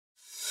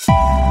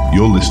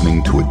You're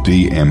listening to a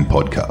DM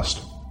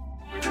podcast.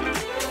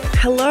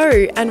 Hello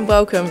and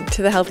welcome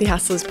to the Healthy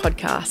Hustlers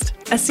podcast,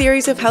 a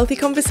series of healthy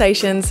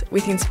conversations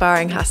with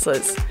inspiring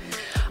hustlers.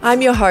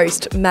 I'm your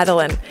host,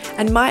 Madeline,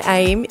 and my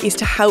aim is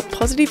to help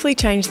positively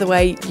change the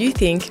way you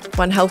think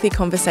one healthy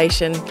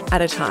conversation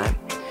at a time.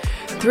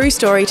 Through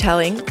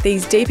storytelling,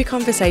 these deeper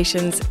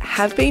conversations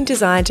have been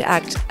designed to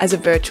act as a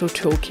virtual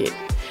toolkit.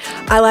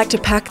 I like to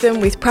pack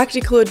them with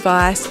practical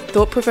advice,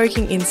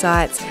 thought-provoking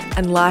insights,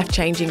 and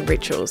life-changing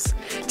rituals.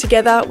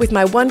 Together with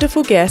my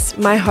wonderful guests,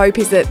 my hope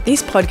is that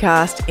this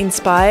podcast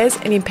inspires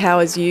and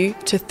empowers you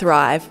to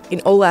thrive in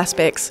all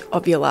aspects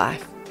of your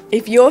life.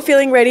 If you're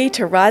feeling ready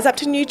to rise up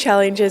to new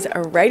challenges,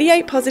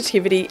 radiate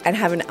positivity, and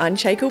have an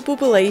unshakable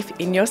belief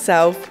in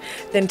yourself,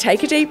 then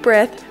take a deep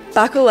breath,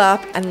 buckle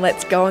up, and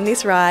let's go on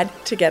this ride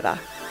together.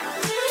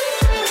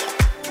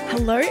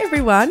 Hello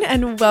everyone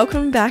and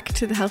welcome back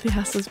to the Healthy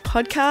Hustlers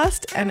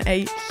podcast, and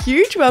a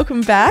huge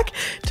welcome back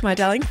to my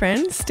darling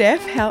friend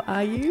Steph. How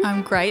are you?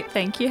 I'm great,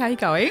 thank you. How are you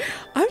going?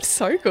 I'm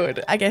so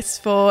good. I guess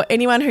for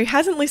anyone who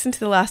hasn't listened to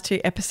the last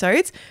two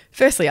episodes,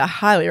 firstly, I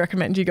highly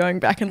recommend you going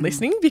back and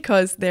listening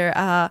because there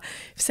are,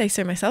 say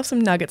so myself, some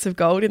nuggets of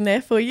gold in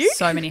there for you.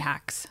 So many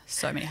hacks.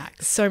 So many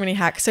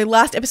hacks. So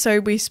last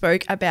episode we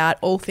spoke about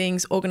all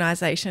things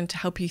organisation to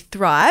help you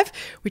thrive,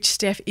 which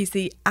Steph is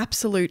the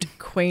absolute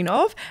queen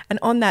of. And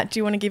on that, do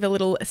you want to give a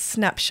little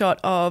snapshot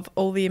of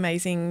all the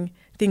amazing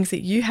things that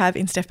you have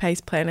in Steph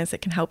Pase planners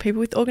that can help people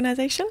with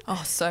organisation?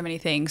 Oh, so many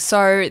things.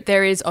 So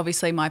there is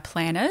obviously my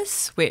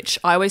planners, which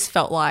I always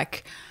felt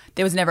like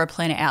there was never a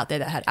planner out there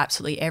that had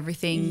absolutely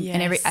everything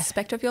and every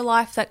aspect of your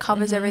life that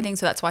covers everything.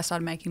 So that's why I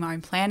started making my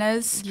own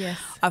planners. Yes.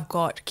 I've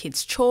got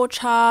kids' chore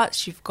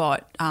charts. You've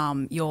got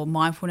your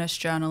mindfulness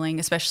journaling,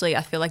 especially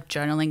I feel like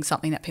journaling is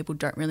something that people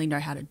don't really know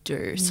how to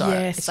do. So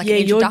it's like an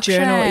introduction.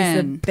 Your journal is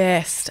the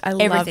best. I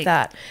love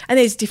that. And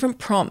there's different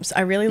prompts.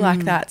 I really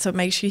like that. So it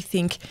makes you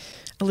think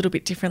a little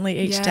bit differently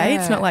each day.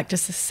 It's not like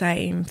just the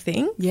same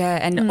thing. Yeah,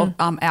 and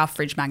our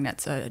fridge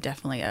magnets are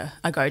definitely a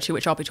go-to,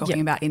 which I'll be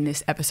talking about in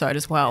this episode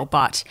as well.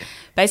 But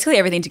basically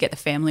everything to get the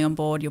family on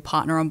bood, your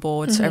partner on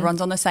board, so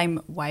everyone's on the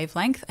same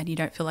wavelength and you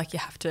don't feel like you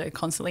have to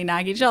constantly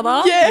nag each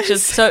other. Yes. Which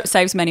just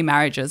saves many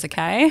marriages,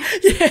 okay?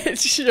 Yeah, it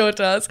sure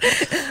does.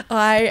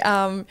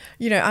 I'm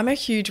a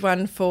huge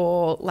one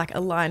for like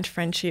aligned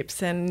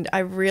friendships, and I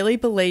really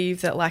believe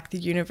that like the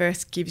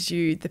universe gives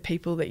you the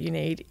people that you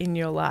need in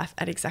your life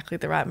at exactly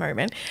the right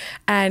moment.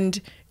 And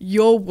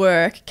your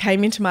work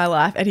came into my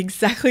life at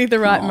exactly the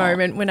right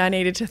moment when I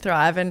needed to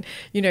thrive. And,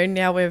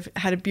 now we've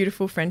had a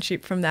beautiful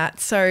friendship from that.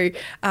 So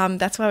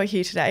that's why we're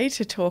here today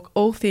to talk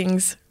all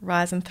things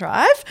rise and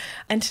thrive.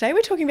 And today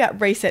we're talking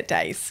about reset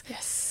days.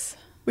 Yes.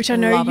 Which I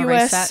know you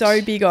are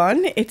so big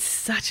on. It's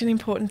such an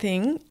important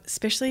thing,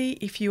 especially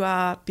if you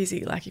are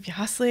busy, like if you're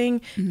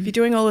hustling, if you're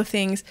doing all the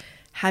things,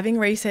 having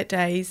reset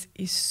days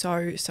is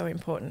so, so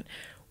important.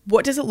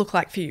 What does it look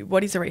like for you?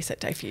 What is a reset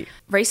day for you?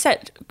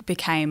 Reset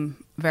became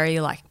very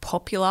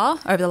popular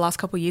over the last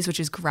couple of years, which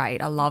is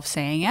great. I love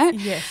seeing it.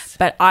 Yes.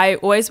 But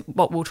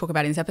what we'll talk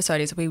about in this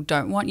episode is we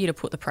don't want you to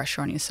put the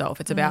pressure on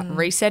yourself. It's about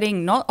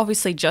resetting, not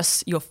obviously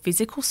just your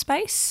physical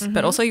space,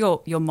 but also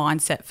your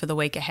mindset for the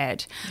week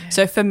ahead. Yeah.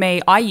 So for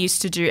me, I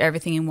used to do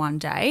everything in one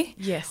day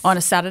on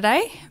a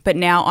Saturday, but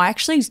now I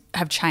actually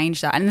have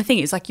changed that. And the thing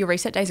is, your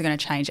reset days are going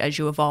to change as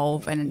you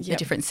evolve and the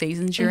different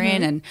seasons you're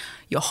in and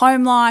your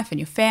home life and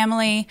your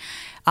family.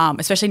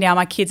 Especially now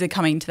my kids are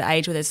coming to the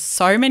age where there's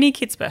so many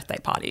kids' birthday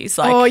parties.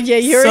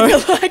 You're in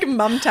your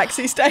mum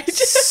taxi stage.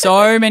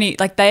 So many.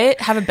 They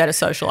have a better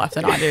social life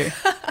than I do.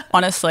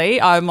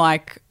 Honestly, I'm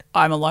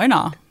a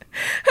loner.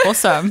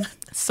 Awesome.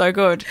 So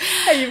good.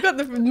 Hey, you've got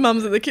the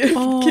mums at the kids'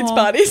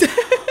 parties.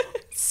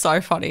 So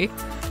funny.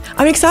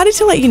 I'm excited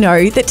to let you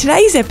know that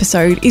today's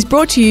episode is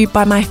brought to you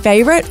by my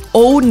favourite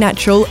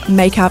all-natural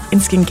makeup and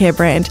skincare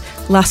brand,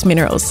 Lust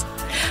Minerals.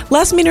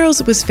 Lust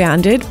Minerals was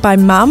founded by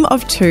mum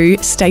of two,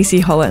 Stacey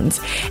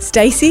Hollins.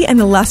 Stacey and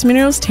the Lust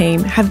Minerals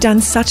team have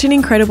done such an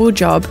incredible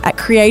job at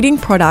creating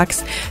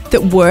products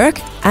that work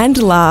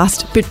and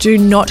last but do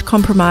not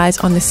compromise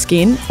on the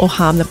skin or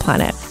harm the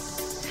planet.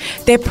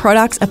 Their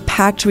products are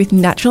packed with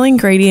natural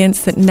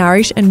ingredients that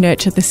nourish and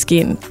nurture the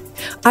skin.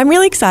 I'm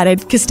really excited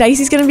because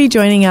Stacey's going to be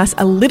joining us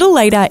a little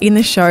later in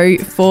the show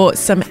for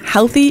some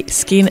healthy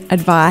skin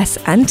advice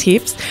and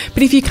tips.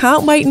 But if you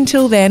can't wait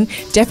until then,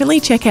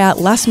 definitely check out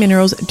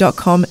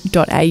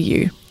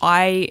lustminerals.com.au.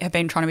 I have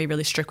been trying to be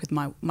really strict with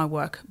my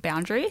work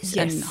boundaries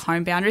and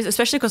home boundaries,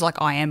 especially because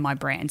I am my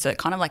brand. So it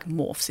kind of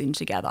morphs in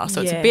together.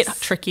 So it's a bit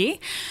tricky.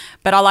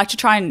 But I like to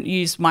try and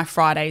use my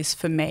Fridays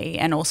for me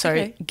and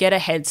also get a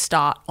head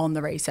start on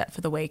the reset for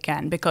the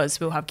weekend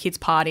because we'll have kids'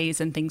 parties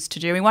and things to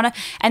do.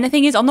 And the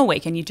thing is, on the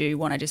weekend you do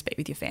want to just be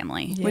with your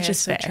family, which is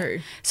so fair. True.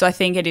 So I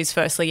think it is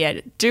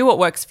firstly, do what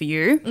works for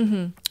you.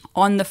 Mm-hmm.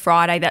 On the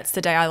Friday, that's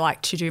the day I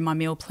like to do my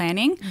meal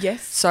planning.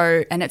 Yes.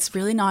 So, and it's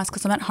really nice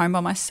because I'm at home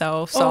by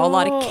myself. So I'll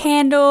light a a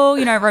candle,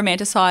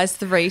 romanticize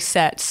the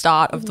reset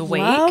start of the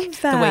week,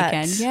 the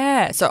weekend.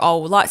 Yeah. So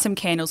I'll light some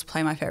candles,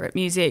 play my favourite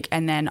music,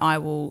 and then I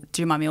will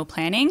do my meal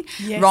planning.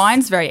 Yes.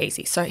 Ryan's very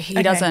easy. So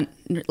he doesn't,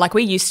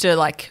 we used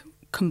to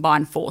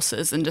combine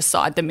forces and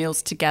decide the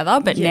meals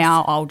together, but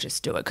now I'll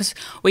just do it because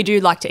we do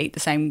like to eat the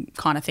same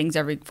kind of things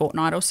every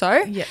fortnight or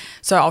so. Yeah.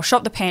 So I'll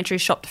shop the pantry,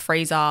 shop the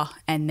freezer,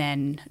 and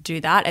then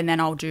do that, and then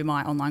I'll do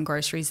my online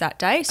groceries that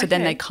day. So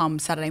then they come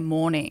Saturday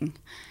morning,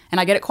 and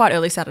I get it quite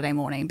early Saturday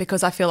morning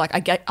because I feel like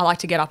I like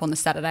to get up on the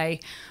Saturday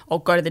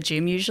or go to the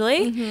gym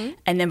usually,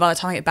 and then by the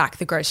time I get back,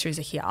 the groceries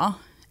are here,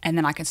 and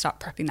then I can start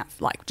prepping that,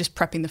 just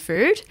prepping the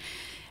food.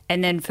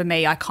 And then for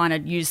me, I kind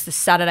of use the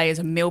Saturday as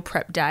a meal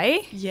prep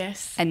day.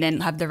 Yes. And then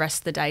have the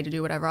rest of the day to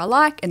do whatever I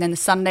like. And then the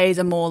Sundays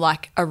are more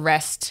like a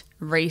rest,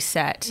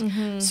 reset.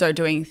 So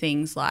doing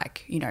things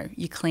like, your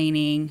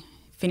cleaning,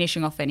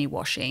 finishing off any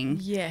washing.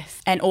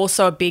 Yes. And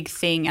also a big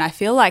thing, and I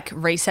feel like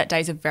reset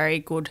days are very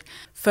good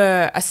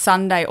for a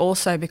Sunday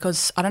also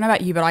because I don't know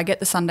about you, but I get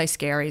the Sunday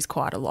scaries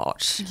quite a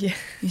lot. Yeah.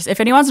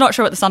 If anyone's not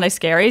sure what the Sunday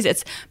scaries,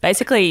 it's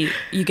basically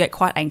you get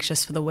quite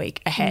anxious for the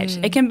week ahead.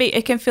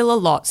 It can feel a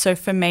lot. So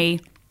for me,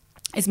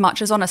 as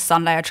much as on a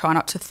Sunday I try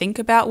not to think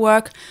about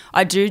work,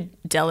 I do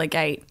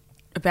delegate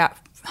about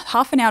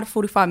half an hour to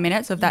 45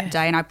 minutes of that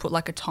day, and I put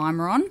a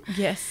timer on.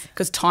 Yes.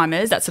 Because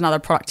that's another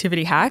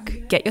productivity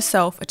hack. Get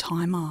yourself a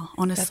timer,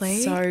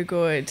 honestly. That's so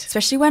good.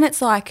 Especially when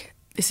it's I'm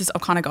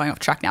kind of going off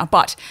track now,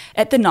 but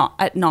at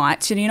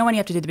night, so when you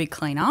have to do the big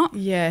clean up.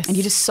 Yes. And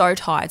you're just so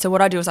tired. So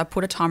what I do is I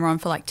put a timer on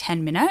for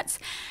 10 minutes.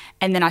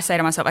 And then I say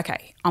to myself,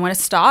 okay, I'm going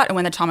to start, and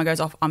when the timer goes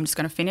off, I'm just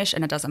going to finish,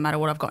 and it doesn't matter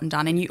what I've gotten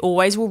done. And you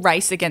always will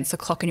race against the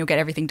clock and you'll get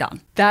everything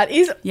done. That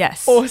is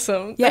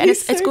awesome. Yeah, that and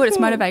it's good. Cool. It's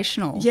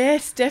motivational.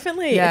 Yes,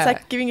 definitely. Yeah. It's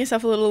like giving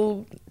yourself a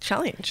little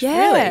challenge.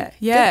 Yeah, really.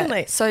 yeah.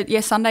 Definitely. So,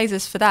 Sundays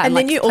is for that. And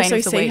then you also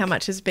the see week. how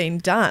much has been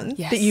done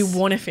that you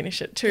want to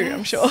finish it too,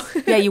 I'm sure.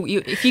 Yeah,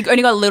 if you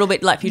only got a little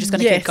bit left, you're just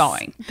going to keep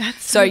going.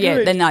 That's so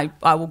good. Then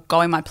I will go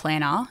in my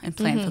planner and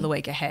plan for the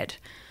week ahead.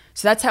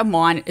 So that's how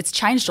it's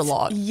changed a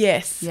lot.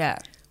 Yes. Yeah.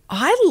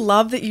 I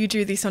love that you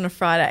do this on a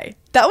Friday.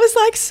 That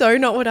was so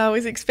not what I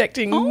was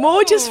expecting.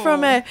 More just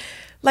from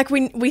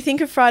we think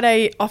of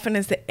Friday often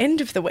as the end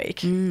of the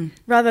week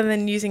rather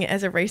than using it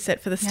as a reset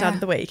for the start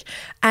of the week.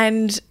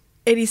 And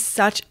it is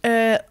such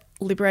a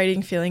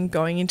liberating feeling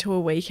going into a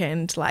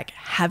weekend,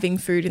 having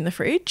food in the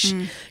fridge.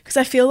 Because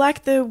I feel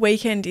like the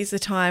weekend is the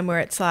time where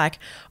it's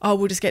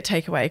we'll just get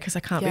takeaway because I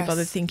can't be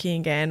bothered thinking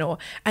again.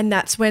 And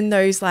that's when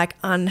those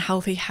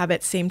unhealthy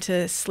habits seem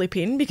to slip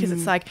in because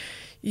it's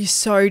you're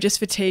so just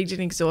fatigued and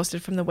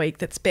exhausted from the week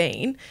that's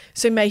been.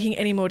 So making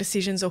any more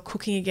decisions or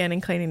cooking again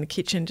and cleaning the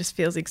kitchen just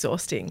feels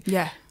exhausting.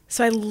 Yeah.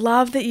 So I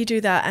love that you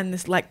do that and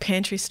this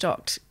pantry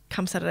stocked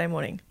come Saturday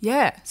morning.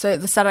 Yeah. So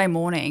the Saturday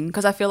morning,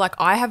 because I feel like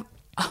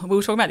we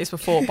were talking about this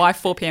before, by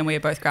 4 p.m. we are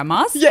both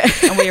grandmas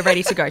and we are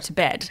ready to go to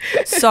bed.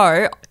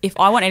 So if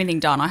I want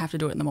anything done, I have to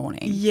do it in the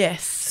morning.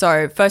 Yes.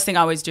 So first thing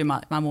I always do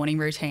my morning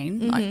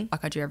routine,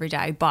 like I do every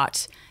day,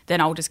 but then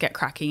I'll just get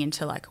cracking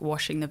into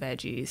washing the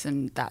veggies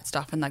and that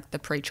stuff and the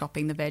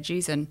pre-chopping the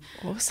veggies and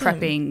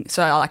prepping.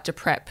 So I like to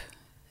prep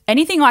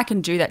anything I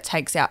can do that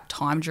takes out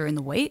time during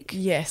the week.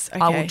 Yes,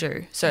 okay. I will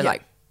do. So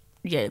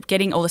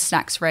getting all the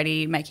snacks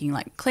ready, making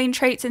clean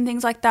treats and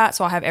things like that.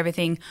 So I have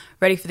everything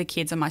ready for the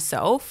kids and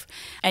myself.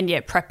 And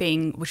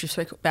prepping, which we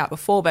spoke about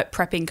before, but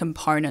prepping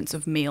components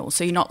of meals.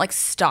 So you're not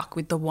stuck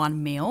with the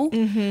one meal.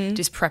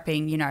 Just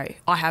prepping,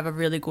 I have a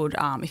really good,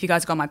 if you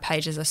guys go on my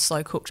page, there's a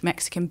slow cooked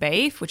Mexican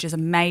beef, which is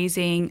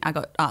amazing. I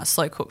got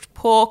slow cooked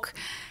pork.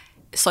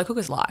 Slow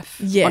cooker's life,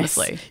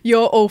 honestly.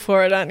 You're all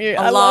for it, aren't you?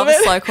 I love it.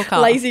 Slow cooker.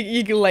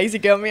 Lazy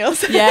girl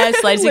meals.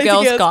 Yes, lazy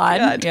girl's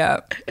guide.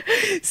 Yeah.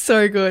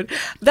 So good.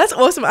 That's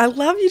awesome. I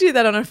love you do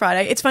that on a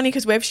Friday. It's funny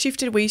because we've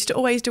shifted. We used to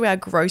always do our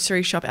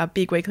grocery shop, our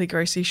big weekly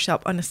grocery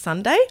shop on a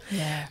Sunday.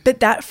 Yeah. But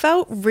that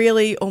felt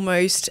really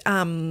almost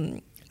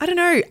I don't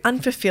know,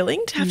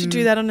 unfulfilling to have to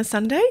do that on a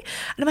Sunday.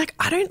 And I'm like,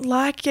 I don't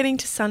like getting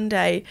to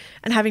Sunday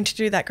and having to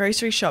do that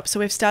grocery shop.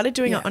 So we've started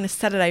doing it on a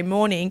Saturday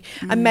morning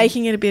and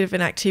making it a bit of an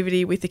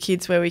activity with the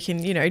kids where we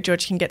can,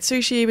 George can get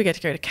sushi, we get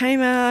to go to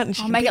Kmart and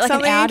she can make pick it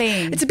something. an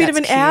outing. It's a bit of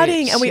an cute.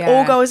 outing and we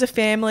all go as a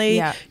family.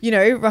 Yeah.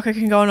 Rocco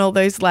can go on all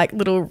those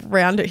little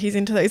he's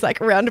into those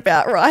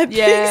roundabout ride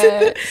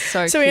things.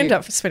 So we end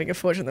up spending a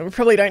fortune that we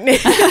probably don't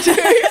need to do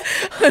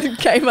on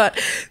Kmart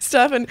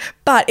stuff.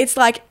 But it's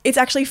it's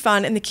actually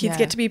fun and the kids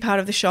get to be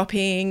part of the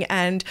shopping,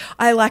 and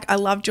I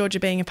love Georgia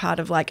being a part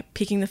of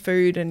picking the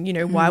food and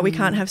why we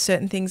can't have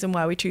certain things and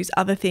why we choose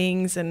other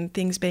things and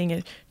things being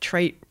a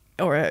treat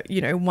or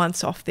a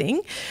once off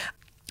thing.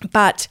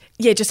 But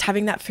just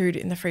having that food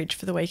in the fridge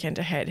for the weekend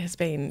ahead has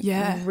been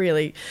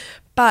really.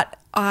 But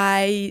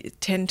I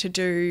tend to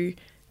do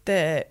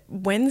the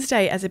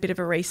Wednesday as a bit of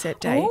a reset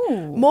day.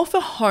 Ooh. More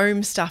for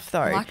home stuff though.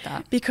 I like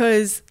that.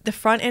 Because the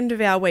front end of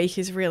our week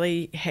is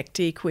really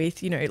hectic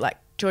with,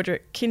 Georgia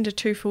at kinder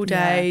 2 full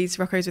days,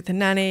 Rocco's with the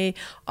nanny,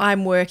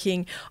 I'm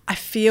working. I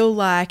feel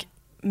like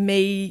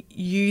me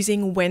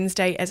using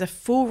Wednesday as a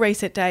full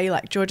reset day,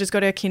 Georgia's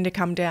got her kinder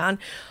come down,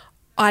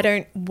 I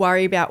don't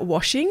worry about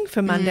washing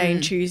for Monday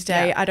and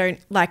Tuesday. Yeah.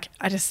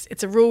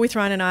 It's a rule with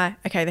Ryan and I,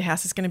 okay, the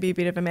house is going to be a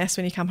bit of a mess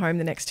when you come home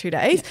the next 2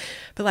 days. Yeah.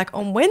 But like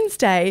on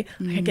Wednesday,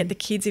 I get the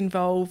kids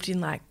involved in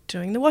like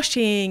doing the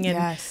washing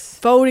and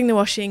folding the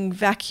washing,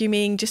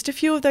 vacuuming, just a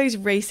few of those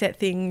reset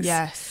things.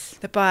 Yes.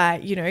 That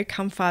by,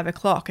 come 5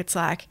 o'clock, it's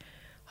like,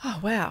 oh,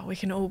 wow, we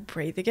can all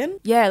breathe again.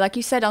 Yeah, like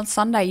you said, on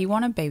Sunday, you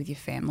want to be with your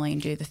family and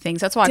do the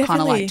things. That's why I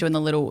kind of like doing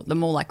the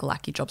more like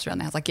lacky jobs around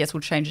the house. Like, yes, we'll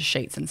change the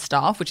sheets and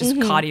stuff, which is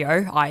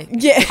cardio. I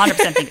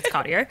 100% think it's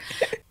cardio.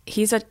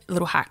 Here's a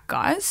little hack,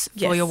 guys,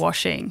 for your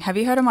washing. Have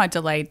you heard of my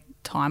delayed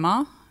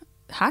timer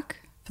hack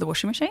for the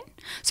washing machine?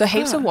 So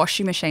heaps of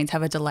washing machines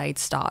have a delayed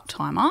start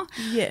timer.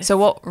 Yes. So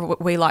what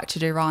we like to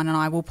do, Ryan and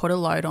I, will put a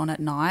load on at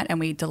night and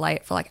we delay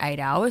it for like 8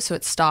 hours. So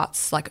it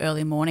starts like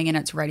early morning and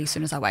it's ready as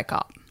soon as I wake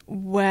up.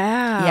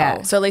 Wow.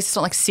 Yeah. So at least it's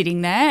not like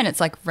sitting there and it's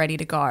like ready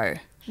to go.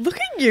 Look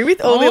at you with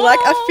all the like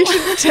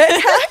efficient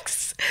tech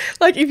hacks.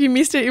 Like if you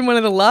missed it in one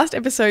of the last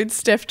episodes,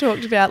 Steph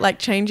talked about like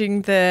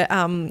changing the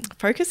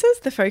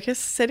the focus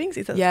settings.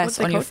 Is that yes,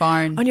 on your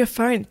phone. On your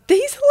phone.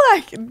 These are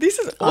like, this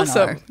is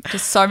awesome.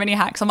 Just so many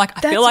hacks. I'm like,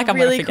 I feel like I'm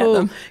really going to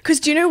forget them. Because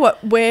do you know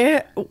what?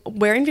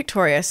 We're in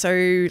Victoria,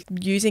 so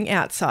using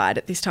outside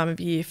at this time of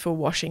year for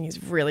washing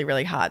is really,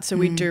 really hard. So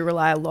we do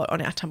rely a lot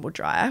on our tumble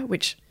dryer,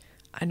 which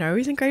I know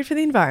isn't great for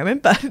the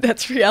environment, but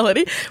that's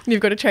reality when you've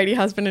got a tradie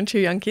husband and 2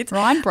 young kids.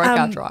 Ryan broke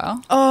our dryer.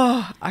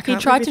 Oh, I can't.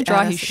 He tried to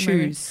dry his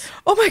shoes.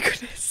 Oh my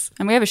goodness.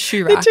 And we have a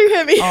shoe rack. They're too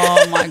heavy.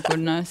 Oh my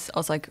goodness. I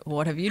was like,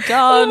 what have you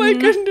done? Oh my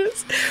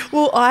goodness.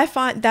 Well, I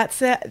find that's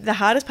the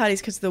hardest part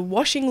is because the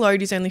washing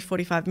load is only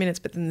 45 minutes,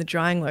 but then the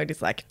drying load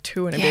is like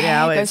 2 and a bit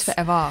hours. It goes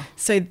forever.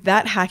 So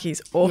that hack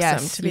is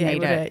awesome to be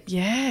able to.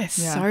 Yes,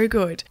 so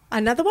good.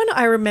 Another one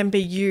I remember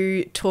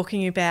you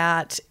talking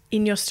about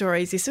in your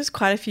stories, this was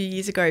quite a few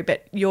years ago,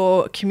 but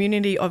your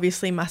community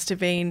obviously must have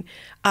been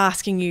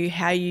asking you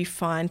how you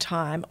find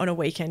time on a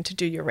weekend to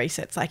do your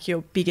resets, like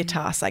your bigger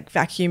tasks like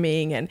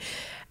vacuuming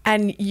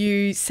and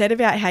you said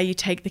about how you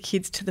take the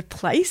kids to the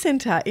play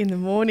centre in the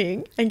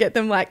morning and get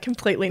them like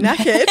completely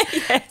knackered.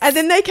 Yes. And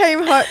then they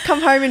come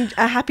home and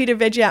are happy to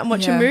veg out and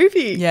watch a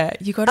movie. Yeah,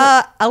 you got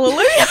to.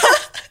 Hallelujah.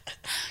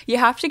 You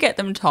have to get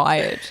them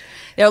tired.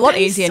 They're a lot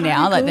easier so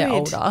now that good. they're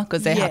older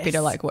because they're happy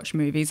to like watch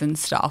movies and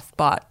stuff.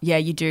 But yeah,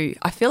 you do.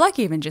 I feel like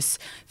even just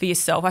for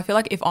yourself, I feel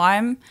like if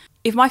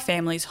my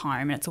family's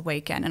home and it's a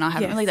weekend and I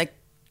haven't really like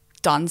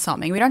done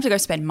something, we don't have to go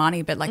spend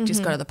money, but like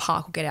just go to the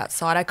park or get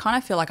outside. I kind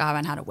of feel like I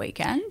haven't had a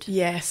weekend.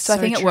 Yes. So I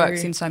think it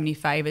works in so many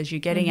favours. You're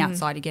getting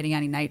outside, you're getting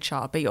out in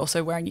nature, but you're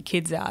also wearing your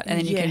kids out and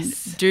then you can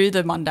do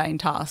the mundane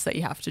tasks that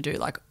you have to do,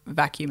 like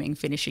vacuuming,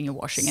 finishing your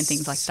washing and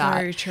things like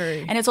that. So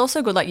true. And it's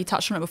also good, like you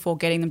touched on it before,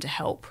 getting them to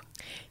help.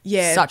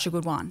 Yeah. Such a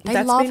good one.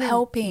 They love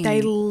helping.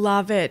 They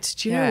love it.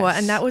 Do you know what?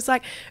 And that was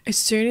like, as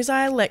soon as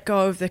I let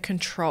go of the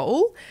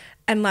control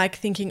and like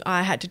thinking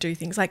I had to do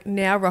things, like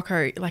now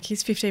Rocco, like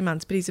he's 15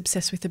 months, but he's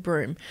obsessed with the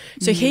broom.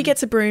 So he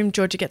gets a broom,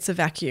 Georgia gets a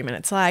vacuum, and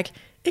it's like,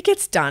 it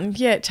gets done.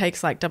 Yeah, it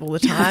takes like double the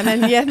time.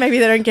 And yeah, maybe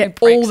they don't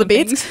get all the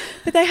bits,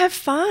 but they have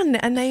fun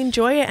and they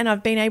enjoy it. And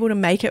I've been able to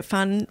make it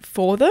fun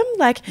for them.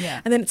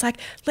 And then it's like,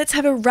 let's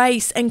have a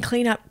race and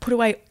clean up, put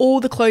away all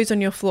the clothes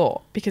on your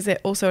floor, because they're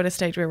also at a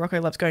stage where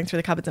Rocco loves going through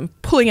the cupboards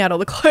and pulling out all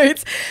the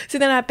clothes. So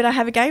then I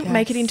have a game,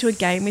 make it into a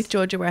game with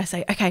Georgia where I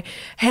say, okay,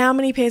 how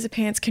many pairs of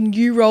pants can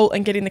you roll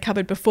and get in the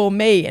cupboard before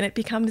me? And it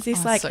becomes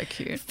this so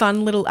cute,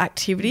 fun little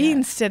activity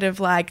instead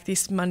of like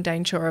this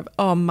mundane chore of,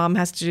 oh, mum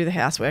has to do the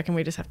housework and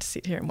we just have to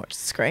sit here and watch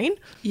the screen.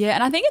 Yeah,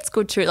 and I think it's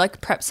good to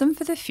like preps them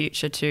for the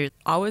future too.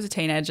 I was a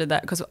teenager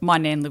because my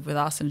nan lived with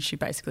us and she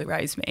basically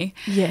raised me.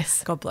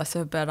 Yes. God bless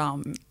her. But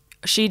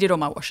she did all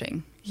my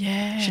washing.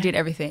 Yeah. She did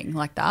everything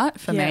like that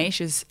for me.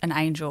 She's an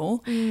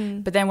angel.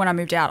 But then when I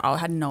moved out, I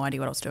had no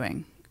idea what I was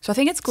doing. So I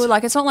think it's good.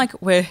 Like, it's not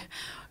like we're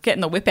getting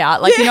the whip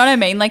out. Like, you know what I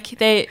mean? Like,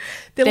 they're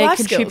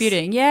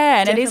contributing. Skills. Yeah,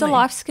 and Definitely. It is a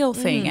life skill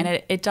thing.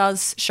 And it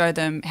does show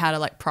them how to,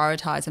 like,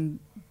 prioritise and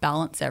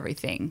balance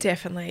everything.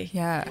 Definitely.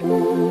 Yeah.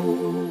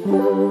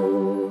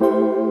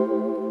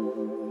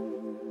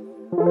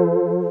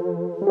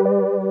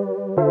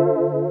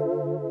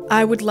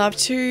 I would love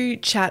to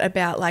chat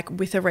about, like,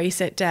 with a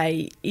reset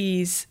day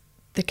is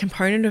the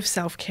component of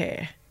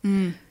self-care.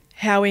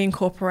 How we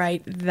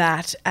incorporate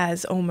that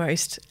as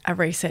almost a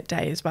reset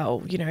day as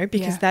well, you know,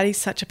 because that is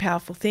such a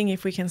powerful thing.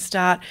 If we can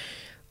start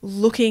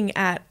looking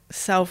at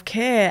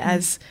self-care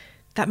as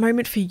that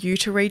moment for you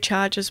to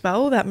recharge as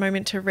well, that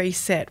moment to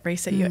reset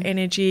your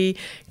energy,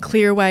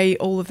 clear away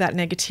all of that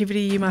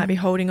negativity you might be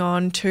holding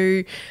on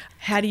to.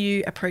 How do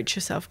you approach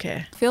your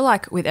self-care? I feel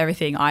like with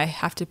everything, I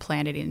have to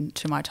plan it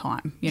into my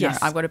time. You know,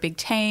 I've got a big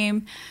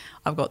team,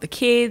 I've got the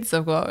kids,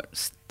 I've got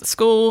the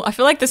school. I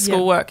feel like the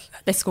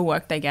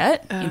schoolwork they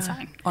get,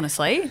 insane,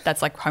 honestly.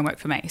 That's like homework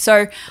for me.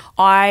 So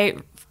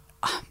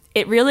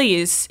it really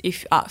is,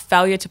 if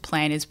failure to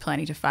plan is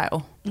planning to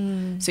fail.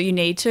 So you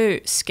need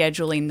to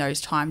schedule in those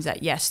times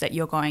that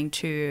you're going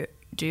to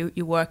do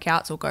your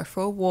workouts or go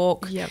for a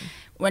walk.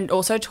 When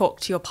also talk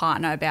to your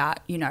partner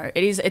about, you know,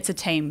 it's a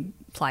team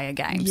player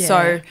game.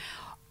 So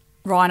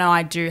Ryan and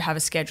I do have a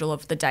schedule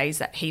of the days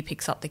that he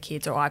picks up the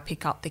kids or I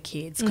pick up the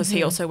kids, because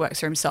he also works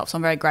for himself. So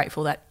I'm very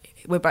grateful that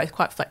we're both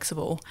quite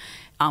flexible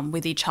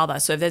with each other.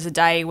 So if there's a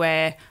day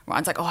where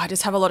Ryan's like, oh, I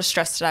just have a lot of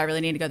stress today, I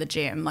really need to go to the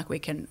gym, like we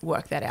can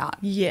work that out.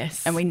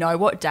 Yes. And we know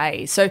what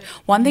days. So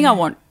one thing I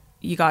want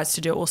you guys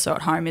to do also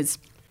at home is,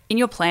 in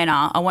your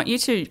planner, I want you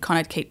to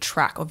kind of keep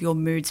track of your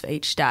moods for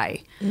each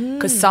day.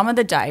 Because some of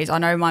the days, I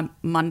know my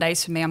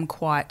Mondays for me, I'm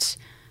quite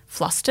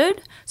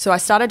flustered. So I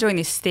started doing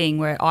this thing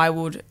where I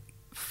would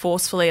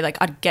forcefully, like,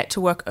 I'd get to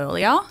work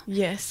earlier.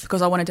 Yes.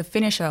 Because I wanted to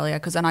finish earlier,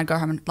 because then I'd go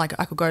home and, like,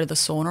 I could go to the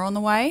sauna on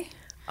the way.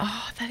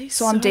 Oh, that is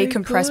so I'm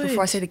decompressed good.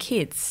 before I see the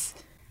kids.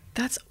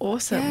 That's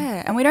awesome.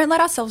 Yeah, and we don't let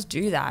ourselves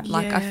do that.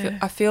 Like, Yeah.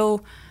 I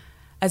feel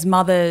as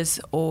mothers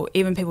or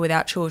even people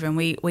without children,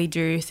 we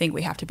do think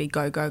we have to be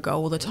go, go, go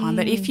all the time.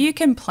 But if you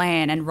can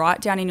plan and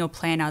write down in your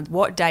planner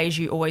what days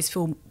you always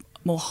feel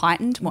more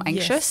heightened, more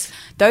anxious,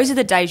 those are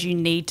the days you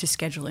need to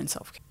schedule in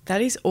self-care.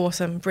 That is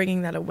awesome,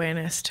 bringing that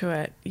awareness to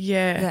it.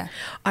 Yeah.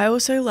 I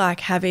also like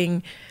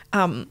having,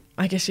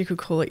 I guess you could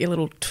call it your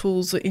little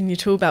tools in your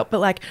tool belt, but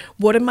like,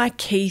 what are my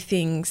key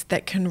things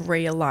that can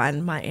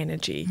realign my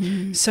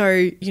energy?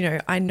 So,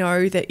 I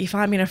know that if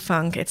I'm in a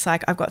funk, it's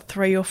like I've got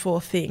 3 or 4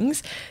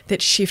 things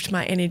that shift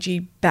my energy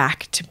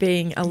back to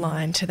being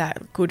aligned to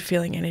that good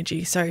feeling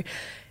energy. So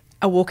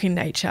a walk in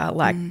nature,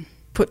 like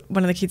put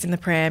one of the kids in the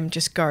pram,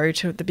 just go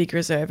to the big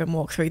reserve and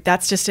walk through.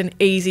 That's just an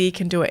easy,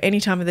 can do it any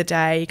time of the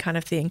day kind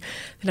of thing.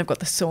 Then I've got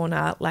the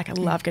sauna. Like, I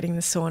love getting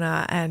the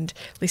sauna and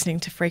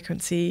listening to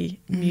frequency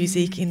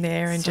music in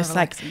there, and just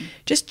relaxing. Like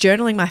just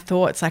journaling my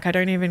thoughts. Like, I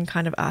don't even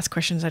kind of ask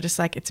questions. I just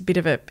like, it's a bit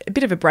of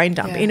a brain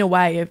dump in a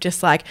way of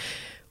just like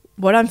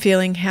what I'm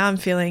feeling, how I'm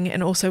feeling,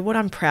 and also what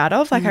I'm proud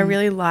of. Like, I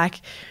really like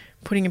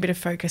putting a bit of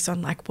focus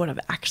on like what I've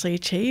actually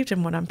achieved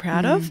and what I'm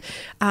proud of.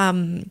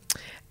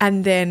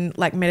 And then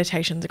like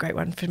meditation's a great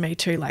one for me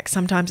too. Like,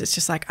 sometimes it's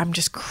just like I'm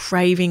just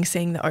craving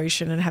seeing the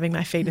ocean and having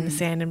my feet in the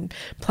sand and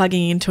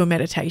plugging into a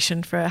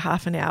meditation for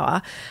half an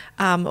hour.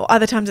 Or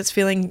other times it's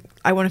feeling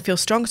I want to feel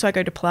strong, so I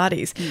go to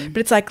Pilates. But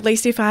it's like, at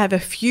least if I have a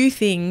few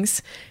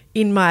things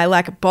in my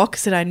like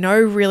box that I know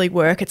really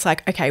work, it's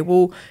like, okay,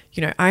 well,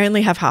 I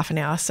only have half an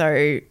hour,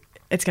 so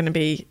it's going to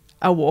be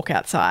a walk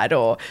outside,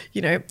 or,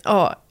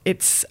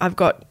 I've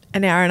got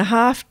an hour and a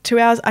half, 2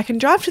 hours, I can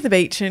drive to the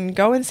beach and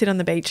go and sit on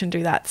the beach and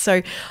do that.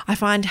 So I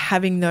find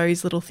having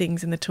those little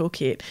things in the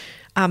toolkit,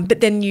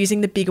 but then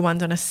using the bigger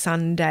ones on a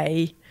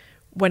Sunday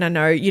when I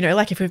know,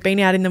 like if we've been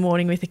out in the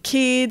morning with the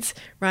kids,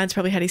 Ryan's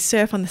probably had his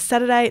surf on the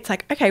Saturday, it's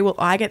like, okay, well,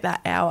 I get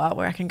that hour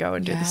where I can go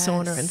and do the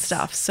sauna and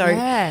stuff. So,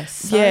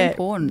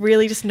 important.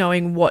 Really just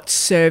knowing what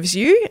serves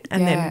you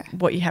and then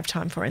what you have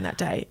time for in that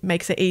day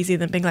makes it easier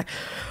than being like,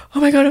 oh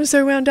my God, I'm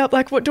so wound up.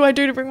 Like, what do I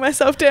do to bring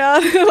myself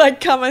down?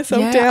 Like, calm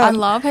myself down. I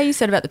love how you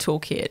said about the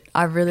toolkit.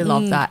 I really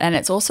love that. And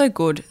it's also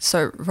good.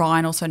 So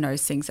Ryan also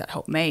knows things that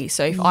help me.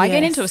 So if I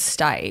get into a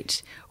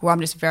state where I'm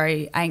just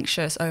very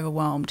anxious,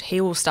 overwhelmed, he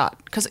will start,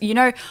 because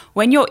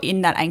when you're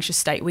in that anxious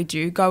state, we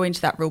do go into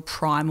that real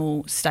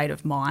primal state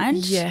of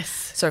mind.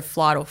 Yes. So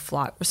flight or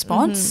flight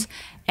response.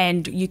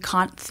 And you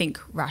can't think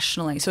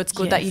rationally. So it's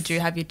good that you do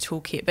have your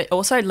toolkit, but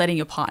also letting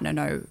your partner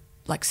know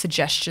like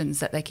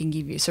suggestions that they can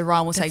give you. So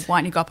Ryan will say, why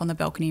don't you go up on the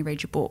balcony and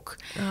read your book?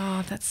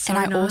 Oh, that's so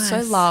nice. And I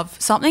also love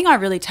something I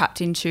really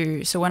tapped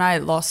into. So when I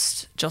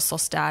just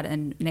lost Dad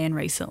and Nan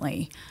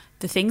recently,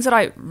 the things that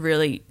I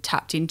really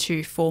tapped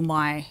into for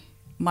my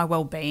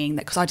well-being,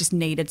 that because I just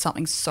needed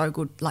something so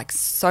good, like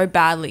so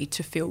badly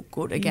to feel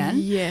good again.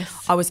 Yes.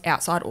 I was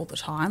outside all the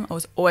time. I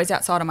was always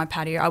outside on my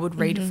patio. I would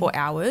read for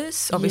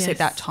hours. Obviously at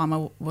that time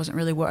I wasn't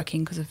really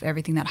working because of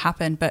everything that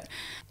happened, but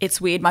it's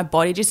weird. My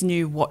body just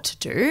knew what to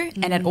do,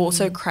 and it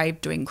also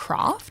craved doing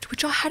craft,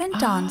 which I hadn't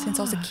done since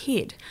I was a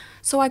kid.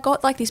 So I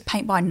got like this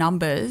paint by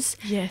numbers,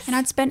 and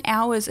I'd spend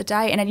hours a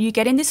day, and then you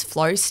get in this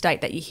flow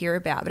state that you hear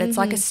about, but it's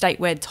like a state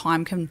where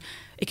time can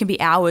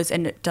be hours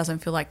and it doesn't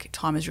feel like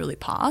time has really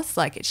passed.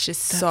 Like, it's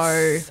just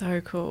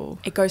so cool.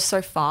 It goes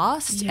so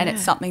fast, and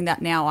it's something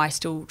that now I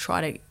still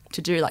try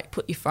to do, like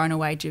put your phone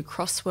away, do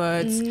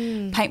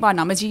crosswords, paint by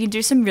numbers. You can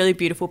do some really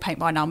beautiful paint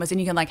by numbers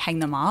and you can like hang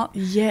them up.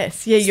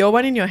 Yes. Yeah, your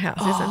one in your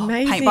house is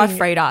amazing. Paint by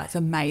Frida is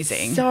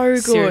amazing. So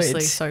good.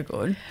 Seriously, so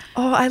good.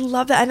 Oh, I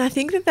love that. And I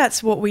think that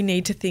that's what we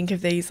need to think of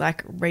these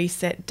like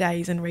reset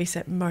days and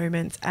reset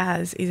moments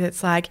as, is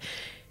it's like,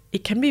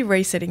 it can be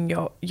resetting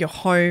your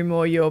home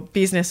or your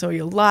business or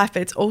your life,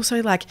 but it's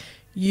also like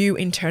you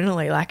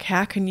internally, like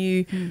how can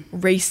you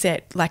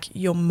reset like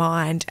your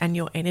mind and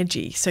your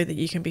energy so that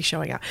you can be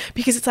showing up?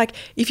 Because it's like,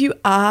 if you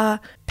are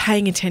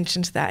paying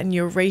attention to that and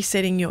you're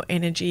resetting your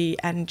energy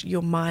and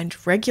your mind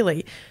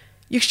regularly,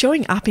 you're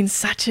showing up in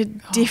such a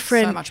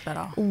different so much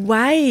better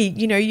way.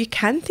 You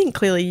can think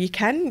clearly, you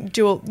don't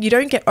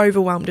get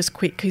overwhelmed as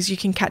quick because you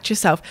can catch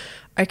yourself.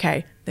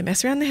 Okay, the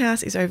mess around the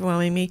house is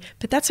overwhelming me,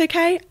 but that's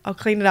okay. I'll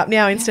clean it up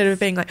now instead of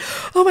being like,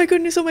 oh my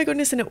goodness.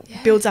 And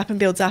it builds up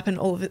and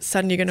all of a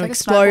sudden you're going to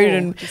explode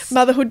and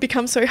motherhood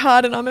becomes so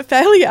hard and I'm a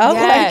failure.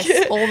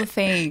 Yes, all the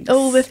things.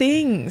 All the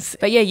things.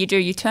 But yeah, you do.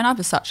 You turn up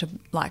as such a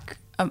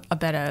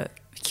better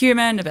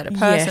human, a better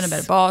person, Yes. a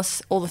better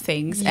boss, all the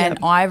things. Yep. And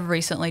I've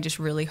recently just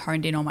really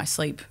honed in on my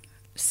sleep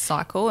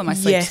cycle and my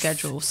sleep Yes.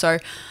 schedule. So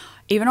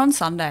even on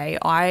Sunday,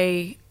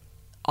 I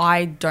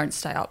don't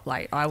stay up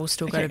late. I will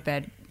still go to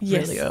bed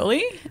Yes. really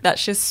early.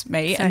 That's just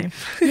me. Same. And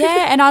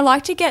yeah, and I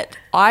like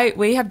to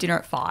we have dinner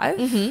at 5.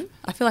 Mm-hmm.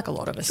 I feel like a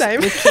lot of us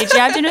Same. with kids,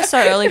 have dinner so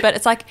early, but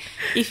it's like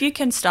if you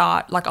can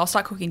start, like I'll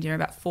start cooking dinner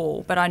about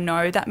 4, but I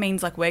know that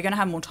means like we're going to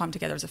have more time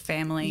together as a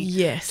family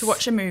Yes. to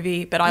watch a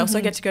movie, but I also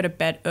get to go to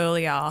bed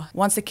earlier.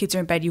 Once the kids are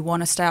in bed, you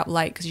want to stay up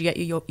late because you get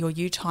your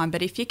you time,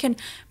 but if you can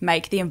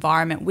make the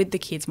environment with the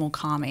kids more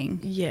calming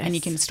Yes. and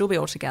you can still be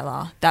all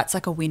together, that's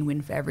like a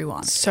win-win for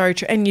everyone. So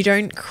true. And you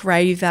don't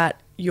crave that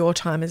your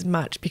time as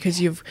much because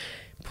you've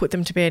put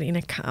them to bed in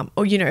a calm,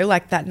 or, you know,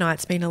 like that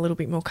night's been a little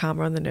bit more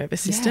calmer on the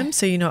nervous system. Yeah.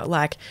 So you're not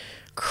like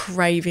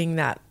craving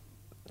that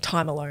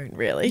time alone,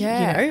 really,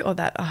 Yeah. you know, or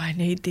that, I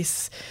need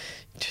this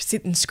to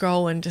sit and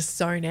scroll and just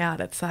zone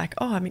out. It's like,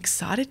 I'm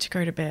excited to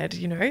go to bed,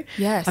 you know.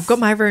 Yes. I've got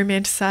my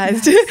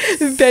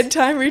romanticized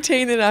bedtime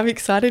routine that I'm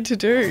excited to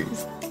do.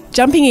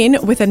 Jumping in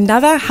with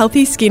another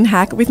healthy skin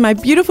hack with my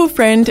beautiful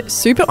friend,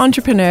 super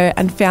entrepreneur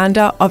and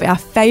founder of our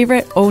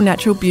favourite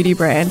all-natural beauty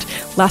brand,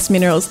 Lust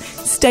Minerals.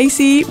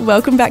 Stacey,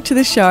 welcome back to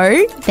the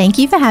show. Thank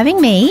you for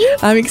having me.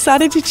 I'm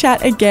excited to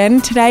chat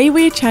again. Today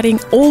we're chatting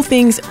all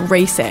things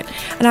reset.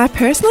 And I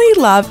personally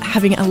love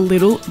having a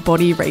little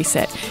body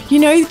reset. You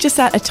know, just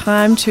at a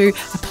time to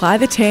apply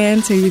the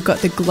tan so you've got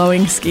the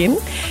glowing skin.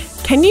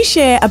 Can you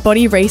share a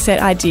body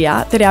reset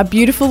idea that our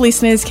beautiful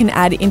listeners can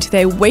add into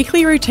their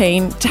weekly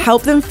routine to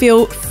help them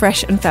feel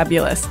fresh and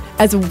fabulous?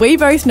 As we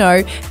both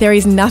know, there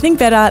is nothing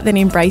better than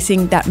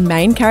embracing that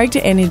main character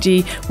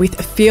energy with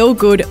a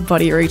feel-good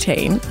body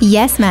routine.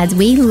 Yes, Mads,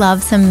 we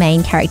love some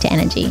main character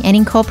energy, and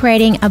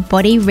incorporating a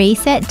body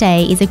reset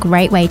day is a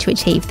great way to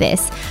achieve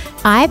this.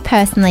 I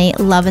personally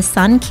love a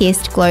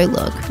sun-kissed glow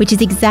look, which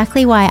is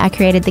exactly why I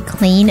created the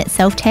Clean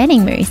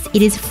Self-Tanning Mousse.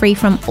 It is free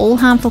from all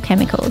harmful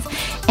chemicals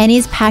and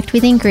is packed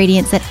with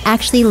ingredients that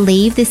actually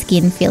leave the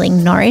skin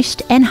feeling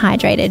nourished and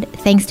hydrated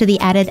thanks to the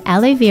added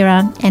aloe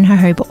vera and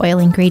jojoba oil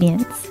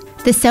ingredients.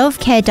 The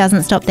self-care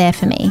doesn't stop there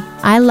for me.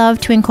 I love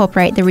to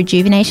incorporate the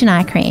Rejuvenation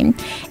Eye Cream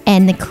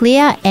and the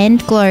Clear and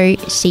Glow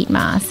Sheet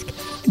Mask.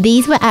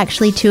 These were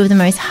actually two of the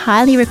most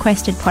highly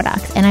requested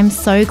products, and I'm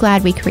so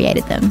glad we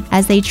created them,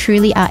 as they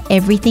truly are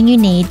everything you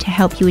need to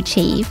help you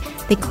achieve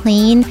the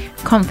clean,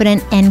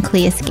 confident, and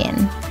clear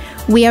skin.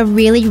 We are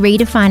really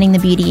redefining the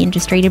beauty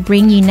industry to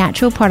bring you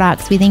natural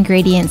products with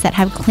ingredients that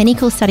have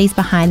clinical studies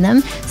behind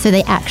them so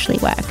they actually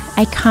work.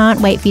 I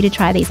can't wait for you to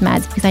try these,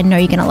 Mads, because I know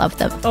you're going to love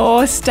them.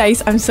 Oh,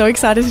 Stace, I'm so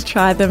excited to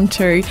try them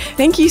too.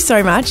 Thank you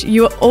so much.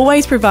 You are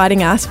always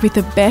providing us with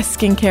the best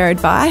skincare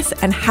advice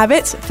and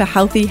habits for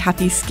healthy,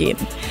 happy skin.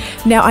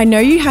 Now, I know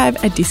you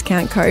have a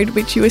discount code,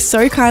 which you are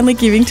so kindly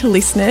giving to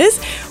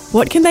listeners.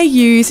 What can they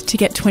use to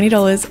get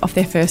 $20 off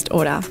their first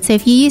order? So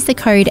if you use the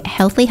code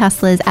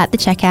HEALTHYHUSTLERS at the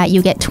checkout,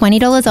 you'll get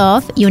 $20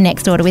 off your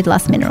next order with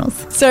Lust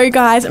Minerals. So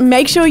guys,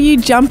 make sure you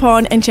jump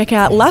on and check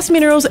out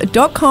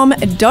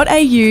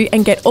lustminerals.com.au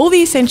and get all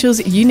the essentials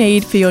you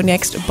need for your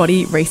next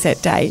body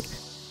reset day.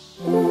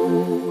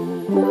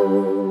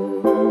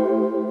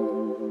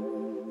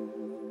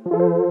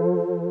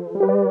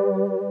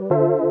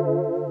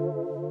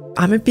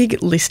 I'm a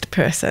big list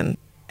person.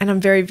 And I'm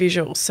very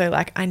visual. So,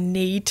 like, I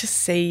need to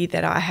see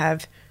that I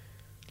have,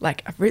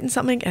 like, I've written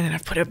something and then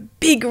I've put a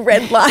big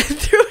red line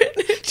through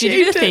it. Do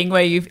you do the thing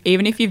where I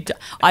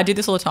do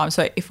this all the time.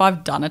 So if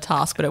I've done a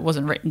task but it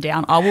wasn't written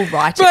down, I will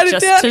write it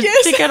just down, to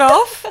yes. tick it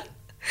off.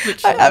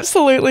 I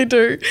absolutely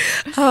do.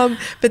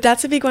 But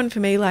that's a big one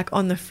for me, like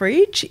on the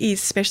fridge,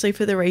 is especially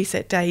for the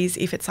reset days.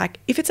 If it's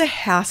a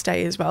house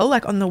day as well,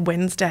 like on the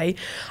Wednesday,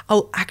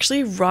 I'll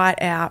actually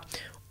write out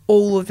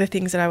all of the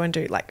things that I want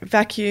to do, like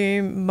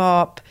vacuum,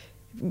 mop,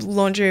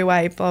 laundry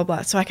away, blah,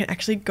 blah, so I can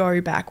actually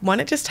go back. One,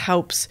 it just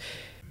helps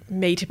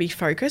me to be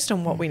focused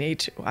on what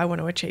I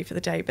want to achieve for the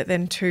day, but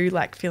then two,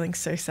 like feeling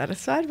so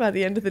satisfied by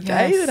the end of the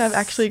day that I've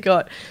actually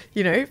got,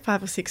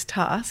 5 or 6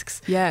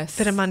 tasks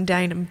that are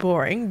mundane and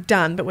boring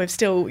done, but we've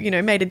still,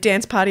 made a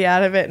dance party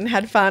out of it and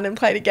had fun and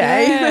played a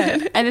game.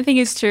 Yeah. And the thing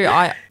is too,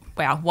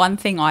 one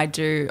thing I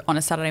do on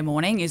a Saturday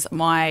morning is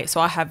I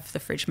have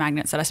the fridge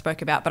magnets that I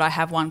spoke about, but I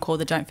have one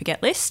called the Don't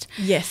Forget list.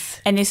 Yes.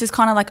 And this is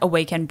kind of like a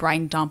weekend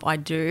brain dump I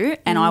do,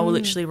 and I will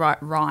literally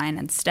write Ryan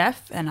and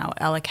Steph and I'll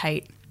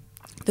allocate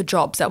the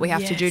jobs that we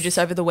have to do just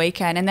over the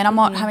weekend, and then I'm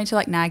not having to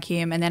like nag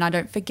him, and then I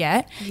don't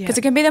forget, because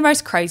it can be the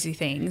most crazy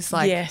things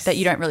that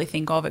you don't really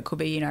think of. It could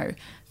be,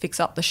 fix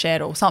up the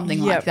shed or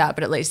something like that,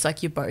 but at least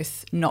like you're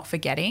both not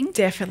forgetting.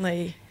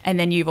 Definitely. And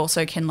then you've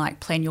also can like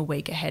plan your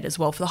week ahead as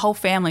well for the whole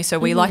family. So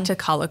we like to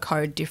color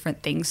code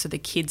different things, so the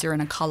kids are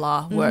in a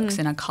color, work's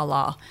in a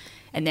color.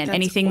 And then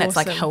anything that's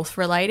like health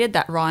related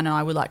that Ryan and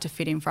I would like to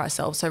fit in for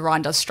ourselves. So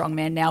Ryan does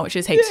strongman now, which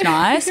is heaps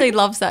nice. He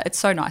loves that. It's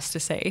so nice to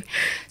see.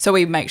 So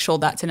we make sure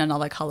that's in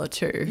another colour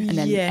too. And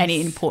then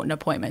any important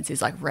appointments is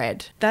like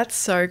red. That's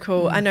so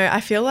cool. I know.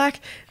 I feel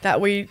like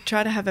that we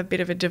try to have a bit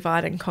of a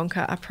divide and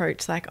conquer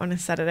approach like on a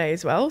Saturday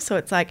as well. So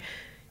it's like,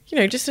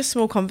 just a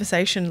small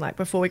conversation like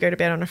before we go to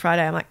bed on a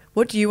Friday. I'm like,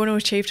 what do you want to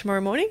achieve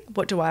tomorrow morning?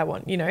 What do I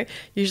want?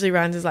 Usually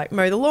Ryan's is like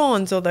mow the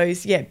lawns or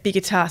those,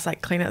 bigger tasks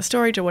like clean out the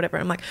storage or whatever.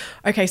 I'm like,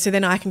 okay, so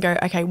then I can go,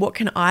 okay, what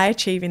can I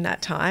achieve in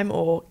that time?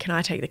 Or can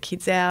I take the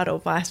kids out or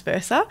vice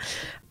versa?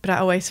 But I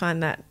always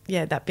find that,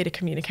 that bit of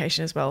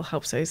communication as well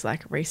helps those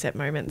like reset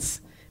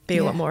moments be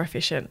a lot more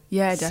efficient.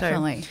 Yeah,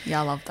 definitely.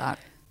 I love that.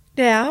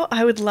 Now,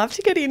 I would love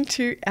to get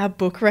into our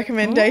book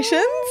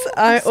recommendations.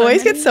 I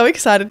always get so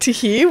excited to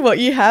hear what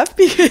you have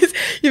because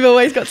you've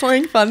always got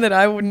something fun that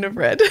I wouldn't have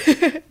read.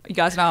 You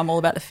guys know I'm all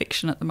about the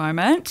fiction at the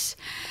moment.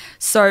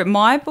 So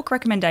my book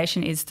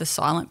recommendation is The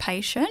Silent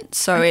Patient.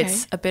 So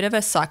it's a bit of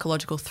a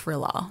psychological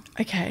thriller.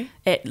 Okay.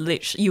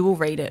 You will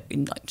read it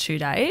in like 2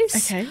 days.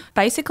 Okay.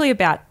 Basically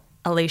about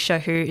Alicia,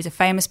 who is a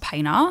famous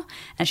painter,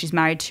 and she's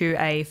married to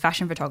a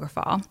fashion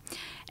photographer.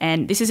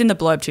 And this is in the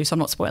blurb too, so I'm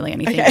not spoiling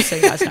anything, so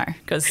you guys know.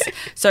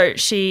 So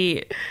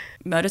she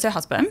murders her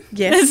husband.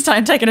 Yes.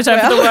 It's taking a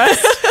turn for the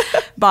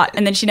worse.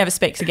 And then she never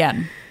speaks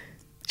again.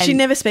 She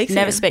never speaks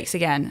again? Never speaks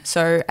again.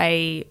 So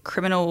a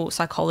criminal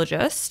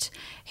psychologist,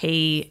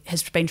 he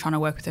has been trying to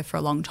work with her for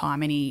a long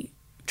time, and he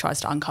tries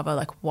to uncover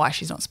like why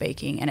she's not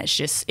speaking. And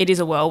it is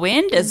a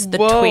whirlwind as the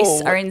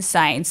twists are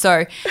insane.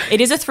 So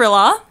it is a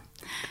thriller.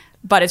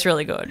 But it's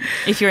really good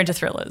if you're into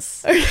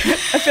thrillers. I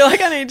feel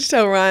like I need to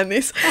tell Ryan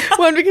this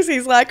one because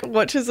he's like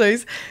watches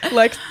those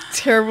like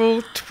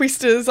terrible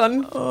twisters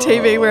on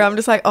TV where I'm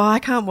just like, I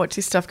can't watch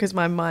this stuff because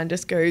my mind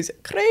just goes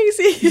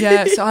crazy.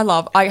 Yeah,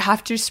 so I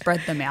have to spread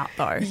them out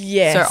though.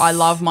 Yes. So I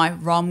love my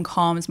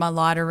rom-coms, my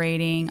lighter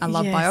reading. I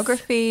love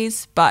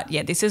biographies. But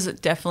this is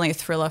definitely a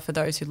thriller for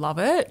those who love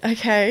it.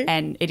 Okay.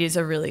 And it is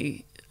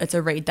it's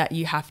a read that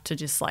you have to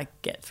just like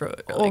get through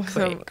it really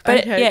quick.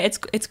 But it's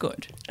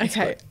good. It's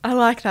good. I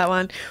like that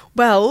one.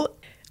 Well,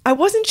 I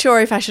wasn't sure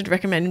if I should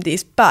recommend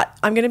this, but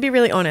I'm going to be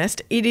really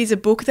honest. It is a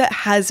book that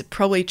has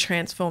probably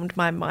transformed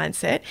my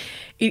mindset.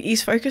 It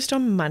is focused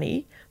on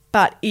money,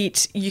 but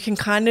you can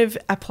kind of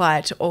apply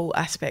it to all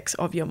aspects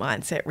of your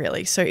mindset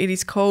really. So it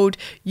is called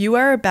You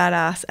Are a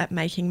Badass at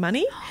Making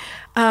Money.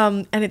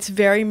 And it's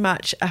very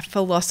much a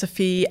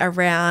philosophy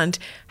around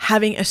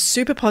having a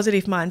super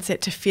positive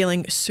mindset to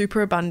feeling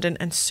super abundant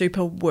and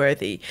super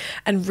worthy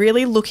and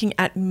really looking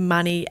at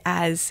money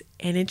as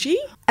energy.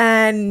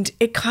 And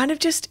it kind of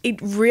it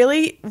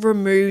really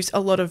removes a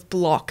lot of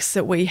blocks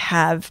that we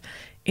have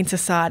in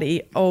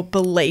society or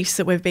beliefs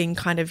that we've been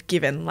kind of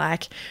given,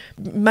 like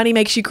money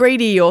makes you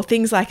greedy or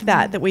things like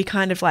that we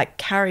kind of like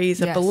carry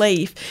as a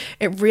belief.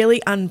 It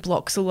really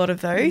unblocks a lot of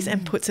those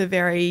and puts a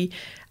very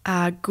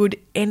good,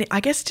 and I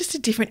guess just a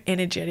different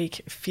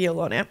energetic feel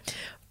on it.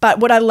 But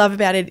what I love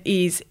about it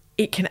is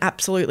it can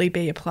absolutely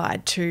be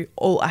applied to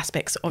all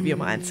aspects of your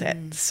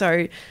mindset.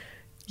 So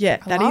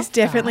that is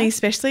definitely,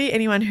 especially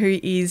anyone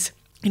who is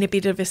in a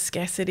bit of a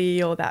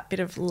scarcity or that bit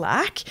of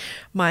lack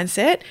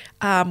mindset,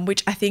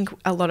 which I think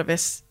a lot of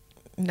us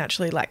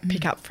naturally like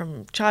pick up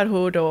from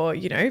childhood or,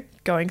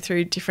 going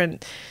through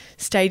different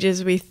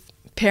stages with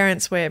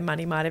parents where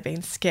money might have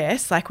been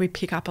scarce, like we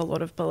pick up a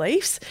lot of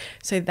beliefs.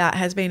 So that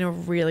has been a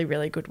really,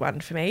 really good one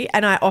for me.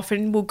 And I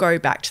often will go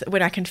back to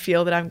when I can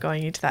feel that I'm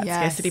going into that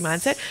scarcity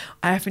mindset,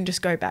 I often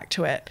just go back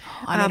to it.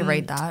 I need to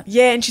read that.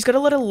 Yeah, and she's got a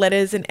lot of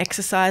letters and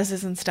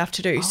exercises and stuff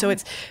to do. So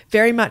it's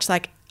very much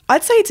like,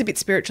 I'd say it's a bit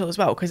spiritual as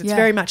well because it's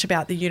very much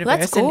about the universe.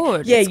 That's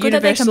good. And,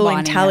 universal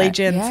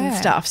intelligence and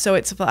stuff. So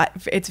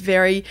it's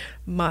very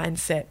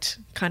mindset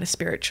kind of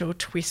spiritual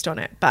twist on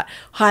it, but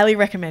highly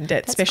recommend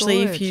it,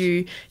 especially if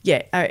you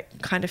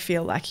kind of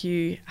feel like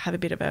you have a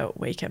bit of a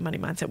weaker money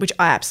mindset, which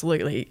I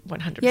absolutely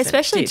 100%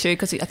 especially did. too,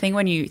 because I think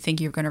when you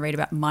think you're going to read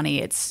about money,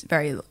 it's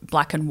very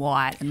black and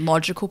white and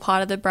logical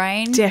part of the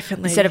brain.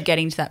 Definitely. Instead of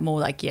getting to that more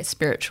like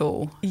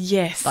spiritual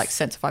like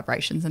sense of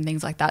vibrations and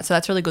things like that. So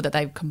that's really good that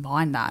they've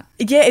combined that.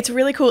 Yeah, it's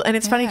really cool. And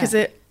it's funny because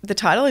the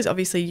title is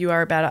obviously You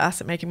Are a Badass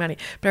at Making Money.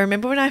 But I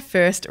remember when I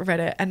first read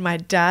it and my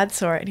dad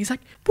saw it and he's like,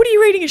 what are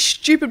you reading a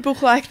stupid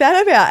book like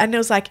that about? And it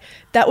was like,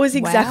 that was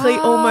exactly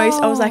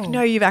almost, I was like,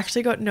 no, you've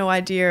actually got no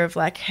idea of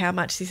like how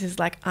much this is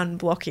like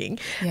unblocking.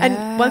 Yeah.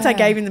 And once I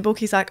gave him the book,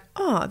 he's like,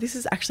 oh, this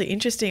is actually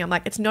interesting. I'm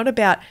like, it's not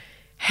about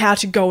how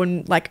to go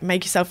and like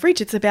make yourself rich.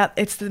 It's the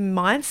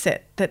mindset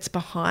that's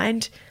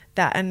behind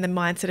that and the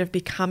mindset of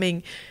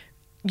becoming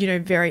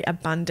very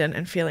abundant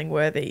and feeling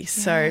worthy.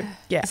 So,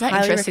 Is that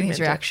interesting, his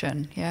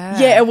reaction? Yeah.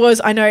 Yeah, it was.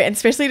 I know. And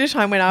especially at a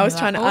time when I was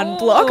trying to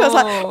unblock, I was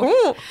like,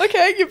 oh,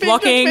 okay, you're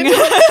being blocking.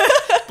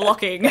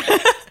 Blocking.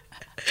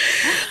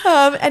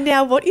 And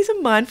now what is a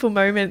mindful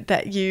moment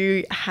that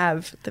you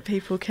have that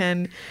people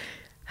can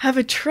have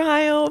a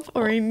try of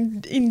or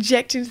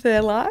inject into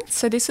their life?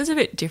 So this is a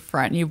bit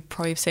different. You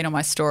probably have seen on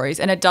my stories.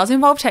 And it does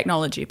involve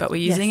technology, but we're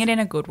using it in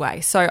a good way.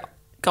 So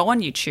go on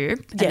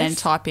YouTube and then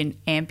type in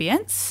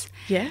ambience.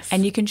 Yes.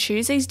 And you can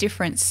choose these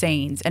different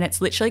scenes and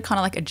it's literally kind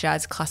of like a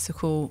jazz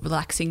classical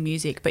relaxing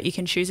music, but you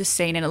can choose a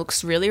scene and it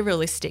looks really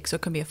realistic. So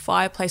it can be a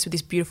fireplace with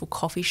this beautiful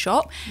coffee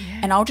shop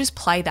and I'll just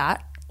play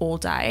that all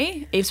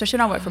day, especially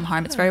when I work from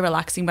home. It's very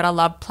relaxing, but I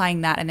love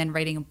playing that and then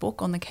reading a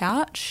book on the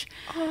couch.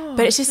 But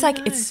it's just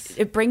nice.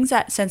 it brings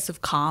that sense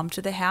of calm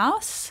to the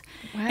house.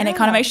 Wow. And it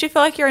kind of makes you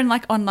feel like you're in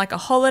on a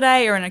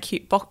holiday or in a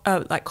cute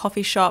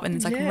coffee shop, and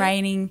it's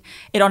raining.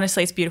 It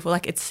honestly is beautiful.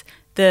 Like it's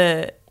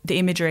the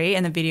imagery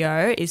and the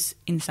video is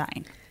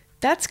insane.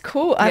 That's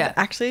cool. I've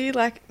actually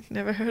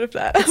never heard of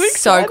that.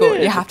 It's so cool.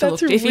 You have to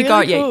look. If you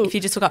really go, cool. if you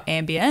just look up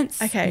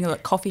ambience, Okay. and you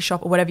look coffee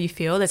shop or whatever you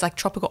feel, there's like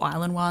tropical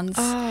island ones.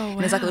 Oh, And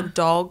there's like a little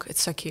dog.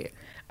 It's so cute.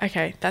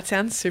 Okay, that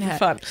sounds super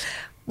fun.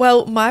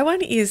 Well, my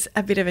one is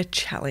a bit of a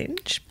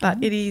challenge,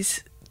 but it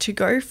is to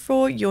go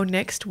for your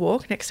next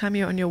walk, next time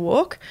you're on your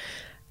walk,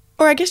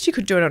 or I guess you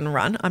could do it on a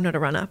run. I'm not a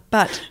runner,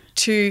 but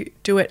to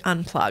do it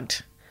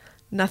unplugged.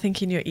 Nothing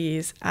in your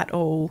ears at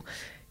all.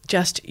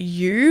 Just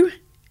you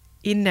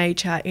in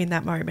nature in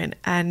that moment,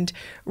 and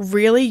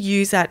really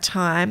use that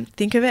time.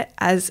 Think of it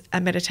as a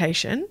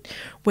meditation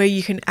where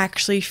you can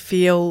actually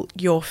feel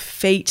your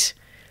feet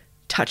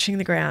touching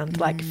the ground,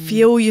 like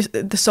feel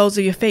the soles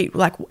of your feet.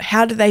 Like,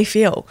 how do they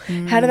feel?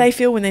 How do they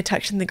feel when they're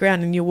touching the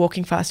ground and you're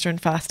walking faster and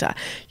faster?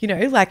 You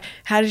know, like,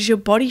 how does your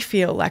body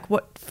feel? Like,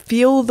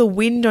 feel the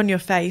wind on your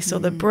face or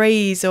the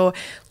breeze, or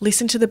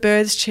listen to the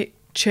birds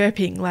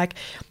chirping. Like,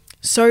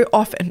 so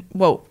often,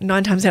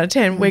 9 times out of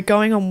 10, we're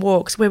going on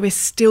walks where we're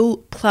still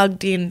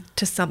plugged in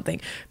to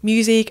something.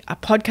 Music, a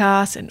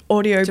podcast, an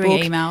audio book.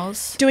 Doing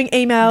emails.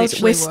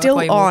 We're Literally still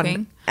while you're on.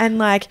 walking.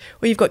 And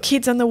you've got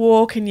kids on the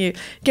walk and you're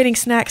getting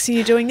snacks and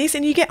you're doing this,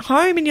 and you get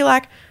home and you're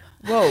like,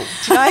 whoa,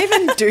 did I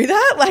even do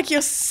that? Like,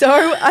 you're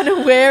so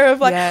unaware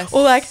of Yes.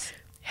 or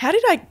how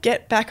did I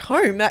get back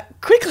home that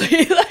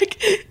quickly?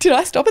 Did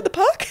I stop at the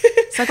park?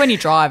 It's like when you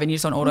drive and you're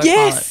just on autopilot.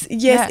 Yes,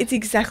 Yeah. it's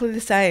exactly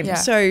the same. Yeah.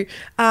 So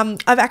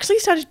I've actually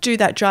started to do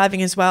that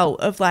driving as well,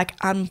 of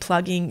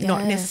unplugging,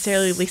 not Yes.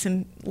 necessarily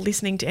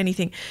listening to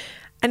anything.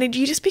 And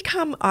you just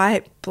become,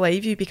 I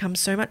believe you become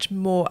so much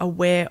more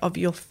aware of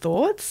your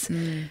thoughts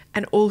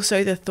and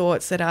also the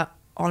thoughts that are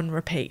on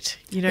repeat,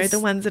 the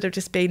ones that have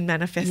just been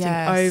manifesting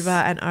over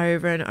and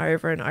over and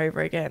over and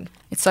over again.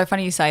 It's so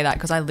funny you say that,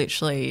 because I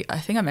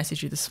think I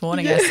messaged you this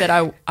morning. I said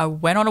I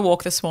went on a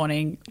walk this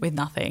morning with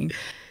nothing.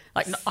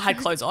 I had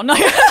clothes on. Wait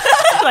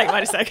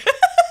a sec.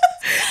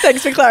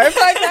 Thanks for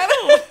clarifying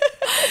that.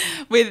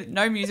 With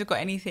no music or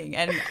anything.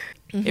 And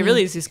it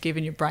really is just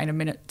giving your brain a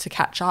minute to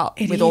catch up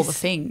with all the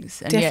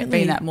things, and yet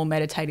be in that more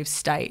meditative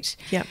state.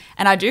 Yep.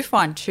 And I do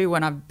find too,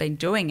 when I've been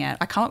doing it,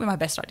 I come up with my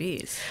best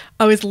ideas.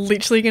 I was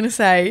literally going to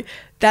say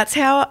that's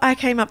how I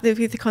came up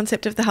with the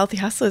concept of the Healthy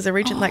Hustlers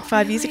origin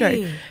 5 years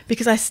ago,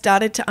 because I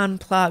started to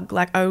unplug.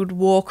 I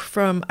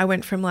would I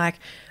went from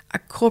a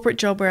corporate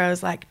job where I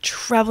was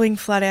traveling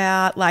flat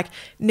out,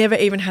 never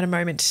even had a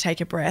moment to take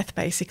a breath,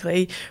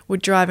 basically,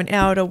 would drive an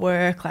hour to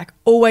work,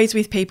 always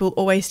with people,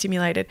 always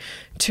stimulated,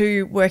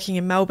 to working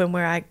in Melbourne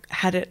where I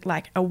had it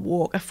a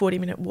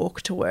 40-minute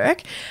walk to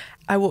work.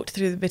 I walked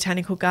through the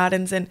botanical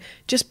gardens and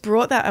just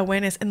brought that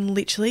awareness, and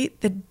literally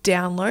the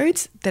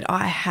downloads that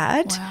I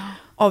had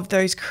of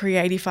those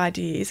creative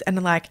ideas, and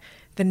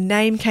the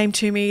name came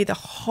to me. The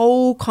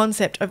whole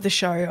concept of the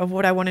show, of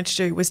what I wanted to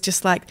do, was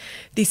just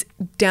this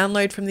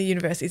download from the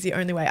universe is the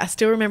only way. I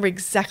still remember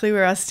exactly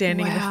where I was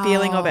standing and the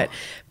feeling of it,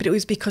 but it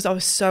was because I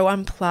was so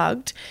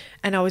unplugged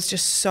and I was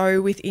just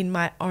so within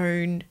my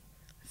own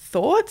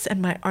thoughts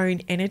and my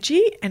own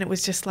energy, and it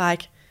was just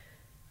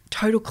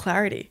total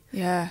clarity.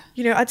 Yeah.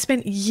 I'd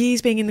spent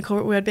years being in the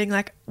corporate world being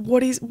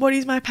what is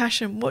my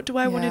passion? What do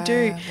I want to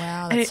do?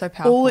 Wow, and that's so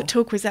powerful. all it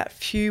took was that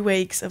few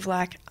weeks of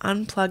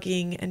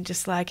unplugging and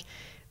just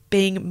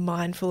being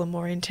mindful and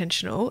more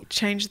intentional. It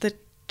changed the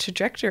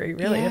trajectory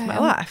really of my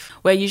life.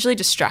 We're usually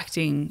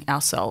distracting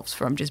ourselves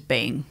from just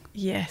being.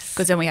 Yes.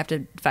 Because then we have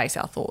to face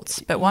our thoughts.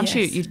 But once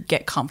you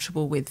get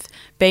comfortable with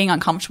being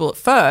uncomfortable at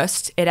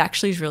first, it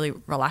actually is really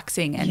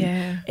relaxing,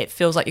 and it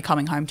feels like you're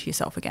coming home to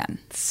yourself again.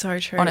 So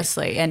true.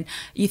 Honestly. And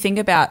you think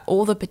about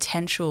all the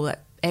potential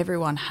that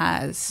everyone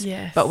has,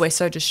 but we're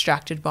so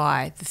distracted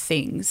by the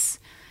things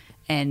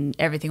and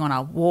everything on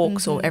our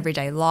walks or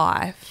everyday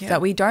life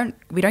that we don't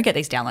get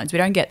these downloads. We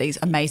don't get these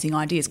amazing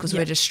ideas because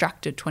we're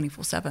distracted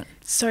 24/7.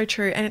 So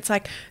true. And it's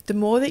the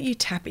more that you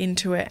tap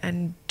into it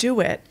and do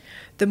it,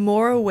 the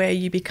more aware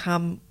you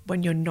become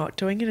when you're not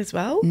doing it as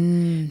well.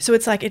 So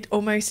it's it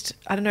almost,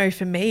 I don't know,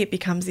 for me it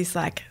becomes this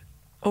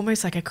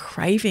almost a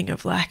craving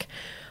of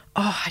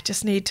I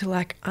just need to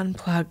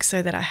unplug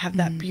so that I have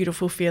that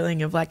beautiful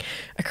feeling of a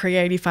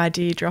creative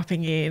idea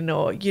dropping in,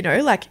 or,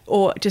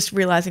 or just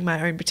realizing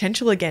my own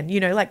potential again,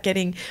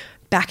 getting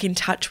back in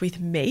touch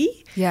with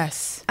me.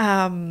 Yes.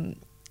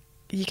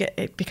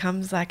 It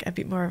becomes a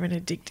bit more of an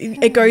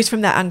addictive. It goes from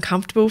that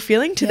uncomfortable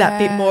feeling to that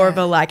bit more of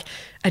a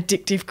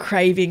addictive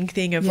craving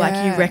thing of you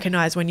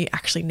recognize when you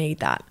actually need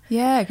that.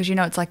 Yeah, because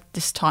it's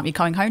this time you're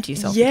coming home to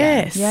yourself.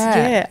 Yes,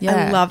 again.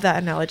 I love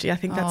that analogy. I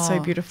think that's so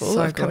beautiful,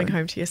 so of coming good.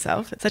 home to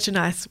yourself. It's such a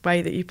nice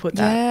way that you put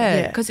that.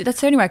 Yeah, because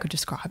that's the only way I could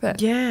describe it.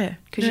 Yeah,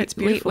 because it's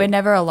beautiful. we're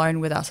never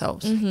alone with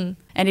ourselves, and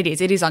it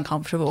is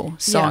uncomfortable,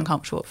 so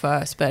uncomfortable at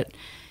first, but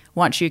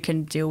once you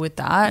can deal with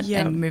that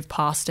Yeah. and move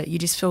past it, you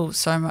just feel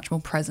so much more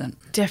present.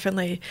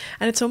 Definitely.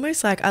 And it's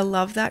almost like, I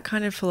love that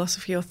kind of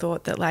philosophy or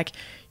thought that like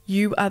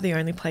you are the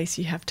only place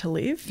you have to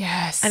live.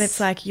 Yes. And it's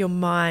like your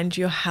mind,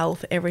 your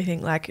health,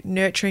 everything, like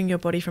nurturing your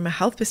body from a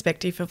health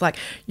perspective of like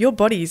your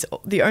body's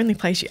the only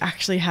place you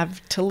actually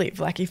have to live.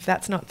 Like if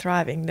that's not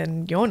thriving,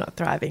 then you're not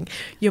thriving.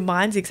 Your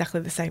mind's exactly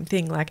the same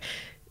thing. Like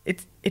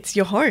it's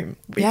your home.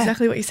 Yeah.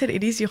 Exactly what you said.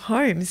 It is your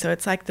home. So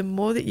it's like the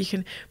more that you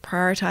can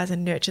prioritize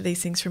and nurture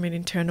these things from an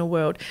internal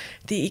world,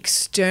 the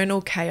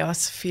external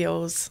chaos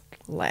feels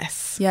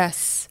less.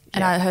 Yes.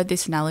 And Yeah. I heard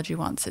this analogy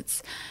once.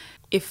 It's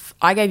if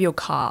I gave you a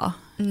car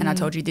and I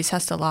told you this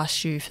has to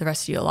last you for the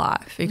rest of your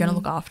life, are you going to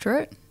look after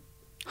it?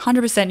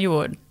 100% you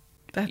would.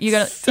 That's You're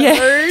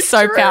gonna,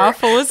 so true.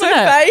 powerful, isn't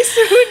My it? face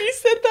when you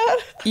said that.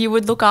 You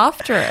would look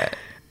after it.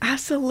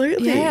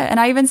 Absolutely. Yeah.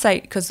 And I even say,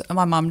 because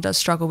my mum does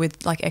struggle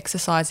with like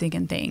exercising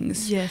and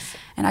things. Yes.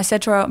 And I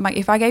said to her, I'm like,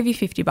 if I gave you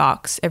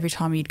 $50 every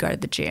time you'd go to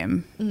the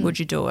gym, would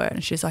you do it?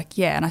 And she's like,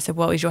 yeah. And I said,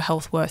 well, is your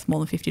health worth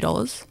more than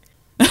 $50?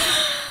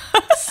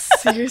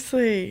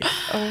 Seriously.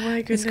 Oh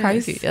my goodness. It's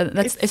crazy.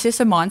 It's just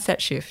a mindset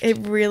shift. It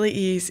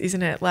really is,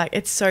 isn't it? Like,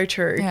 it's so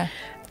true. Yeah.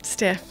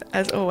 Steph,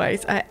 as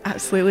always, I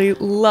absolutely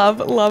love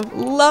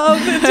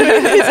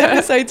doing these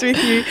episodes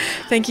with you.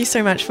 Thank you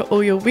so much for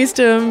all your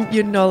wisdom,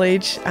 your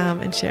knowledge,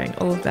 and sharing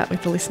all of that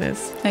with the listeners.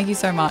 Thank you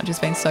so much. It's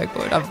been so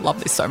good. I've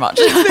loved this so much.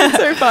 It's been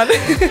so fun.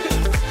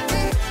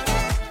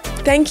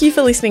 Thank you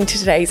for listening to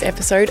today's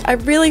episode. I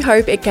really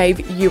hope it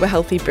gave you a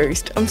healthy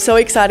boost. I'm so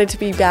excited to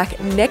be back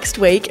next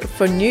week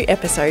for new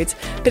episodes.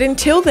 But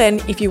until then,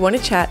 if you want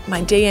to chat,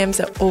 my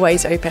DMs are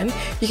always open.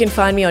 You can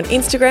find me on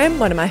Instagram,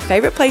 one of my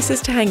favourite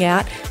places to hang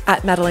out,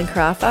 at Madeline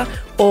Carafa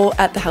or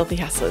at The Healthy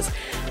Hustlers.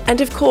 And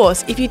of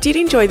course, if you did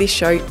enjoy this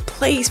show,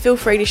 please feel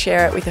free to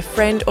share it with a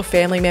friend or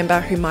family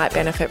member who might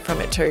benefit from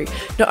it too.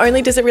 Not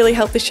only does it really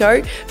help the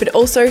show, but it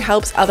also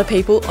helps other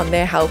people on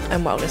their health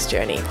and wellness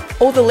journey.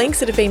 All the links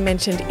that have been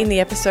mentioned in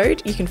the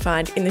episode you can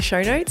find in the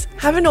show notes.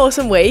 Have an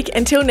awesome week.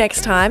 Until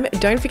next time,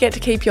 don't forget to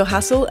keep your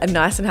hustle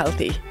nice and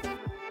healthy.